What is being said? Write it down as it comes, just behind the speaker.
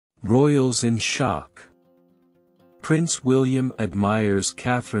Royals in shock. Prince William admires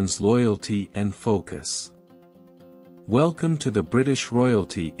Catherine's loyalty and focus. Welcome to the British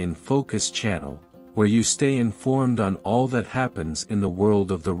Royalty in Focus channel, where you stay informed on all that happens in the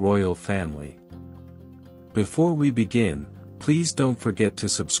world of the royal family. Before we begin, please don't forget to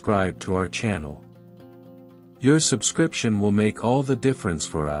subscribe to our channel. Your subscription will make all the difference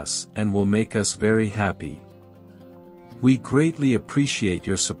for us and will make us very happy. We greatly appreciate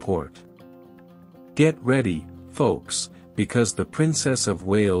your support. Get ready, folks, because the Princess of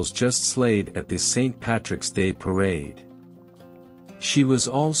Wales just slayed at the St. Patrick's Day parade. She was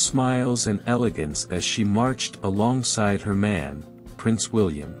all smiles and elegance as she marched alongside her man, Prince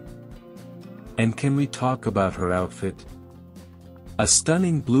William. And can we talk about her outfit? A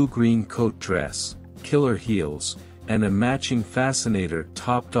stunning blue-green coat dress, killer heels, and a matching fascinator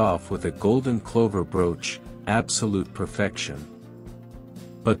topped off with a golden clover brooch, absolute perfection.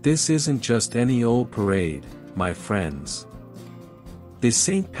 But this isn't just any old parade, my friends. The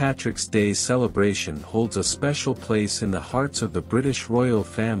St. Patrick's Day celebration holds a special place in the hearts of the British royal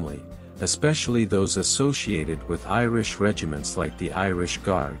family, especially those associated with Irish regiments like the Irish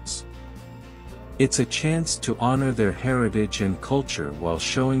Guards. It's a chance to honor their heritage and culture while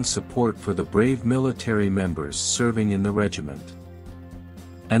showing support for the brave military members serving in the regiment.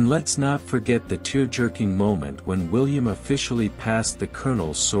 And let's not forget the tear-jerking moment when William officially passed the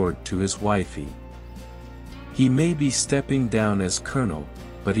colonel's sword to his wifey. He may be stepping down as colonel,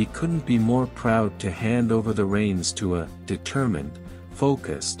 but he couldn't be more proud to hand over the reins to a determined,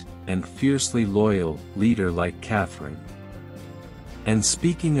 focused, and fiercely loyal leader like Catherine. And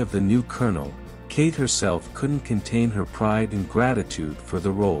speaking of the new colonel, Kate herself couldn't contain her pride and gratitude for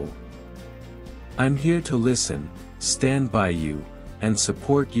the role. "I'm here to listen, stand by you, and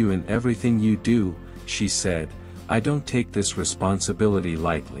support you in everything you do," she said. "I don't take this responsibility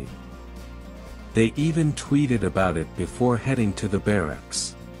lightly." They even tweeted about it before heading to the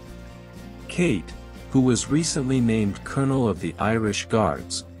barracks. Kate, who was recently named Colonel of the Irish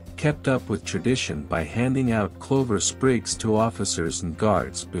Guards, kept up with tradition by handing out clover sprigs to officers and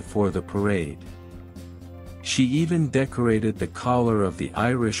guards before the parade. She even decorated the collar of the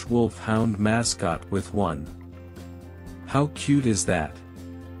Irish wolfhound mascot with one. How cute is that?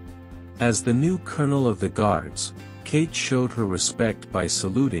 As the new Colonel of the Guards, Kate showed her respect by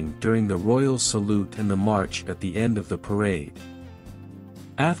saluting during the royal salute and the march at the end of the parade.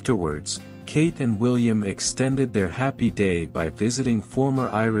 Afterwards, Kate and William extended their happy day by visiting former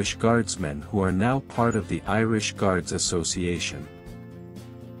Irish Guardsmen who are now part of the Irish Guards Association.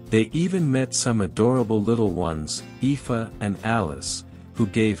 They even met some adorable little ones, Aoife and Alice, who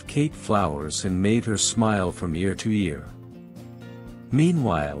gave Kate flowers and made her smile from ear to ear.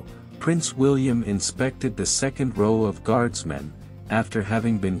 Meanwhile, Prince William inspected the second row of guardsmen, after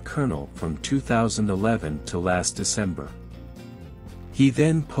having been colonel from 2011 to last December. He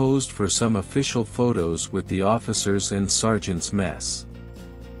then posed for some official photos with the officers and sergeants' mess.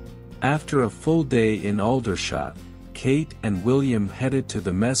 After a full day in Aldershot, Kate and William headed to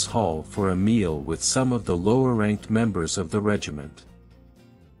the mess hall for a meal with some of the lower-ranked members of the regiment.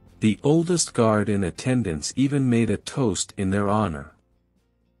 The oldest guard in attendance even made a toast in their honor.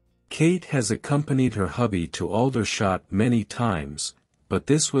 Kate has accompanied her hubby to Aldershot many times, but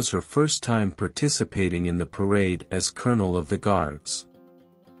this was her first time participating in the parade as Colonel of the Guards.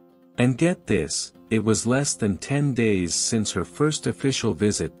 And get this, it was less than 10 days since her first official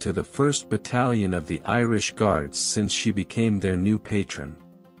visit to the 1st Battalion of the Irish Guards since she became their new patron.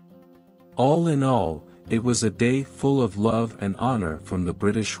 All in all, it was a day full of love and honor from the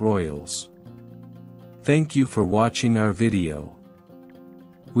British Royals. Thank you for watching our video.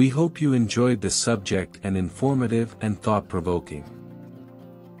 We hope you enjoyed the subject and informative and thought-provoking.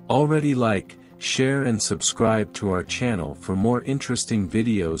 Already like, share and subscribe to our channel for more interesting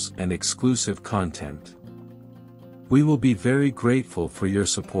videos and exclusive content. We will be very grateful for your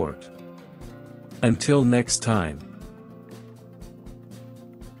support. Until next time.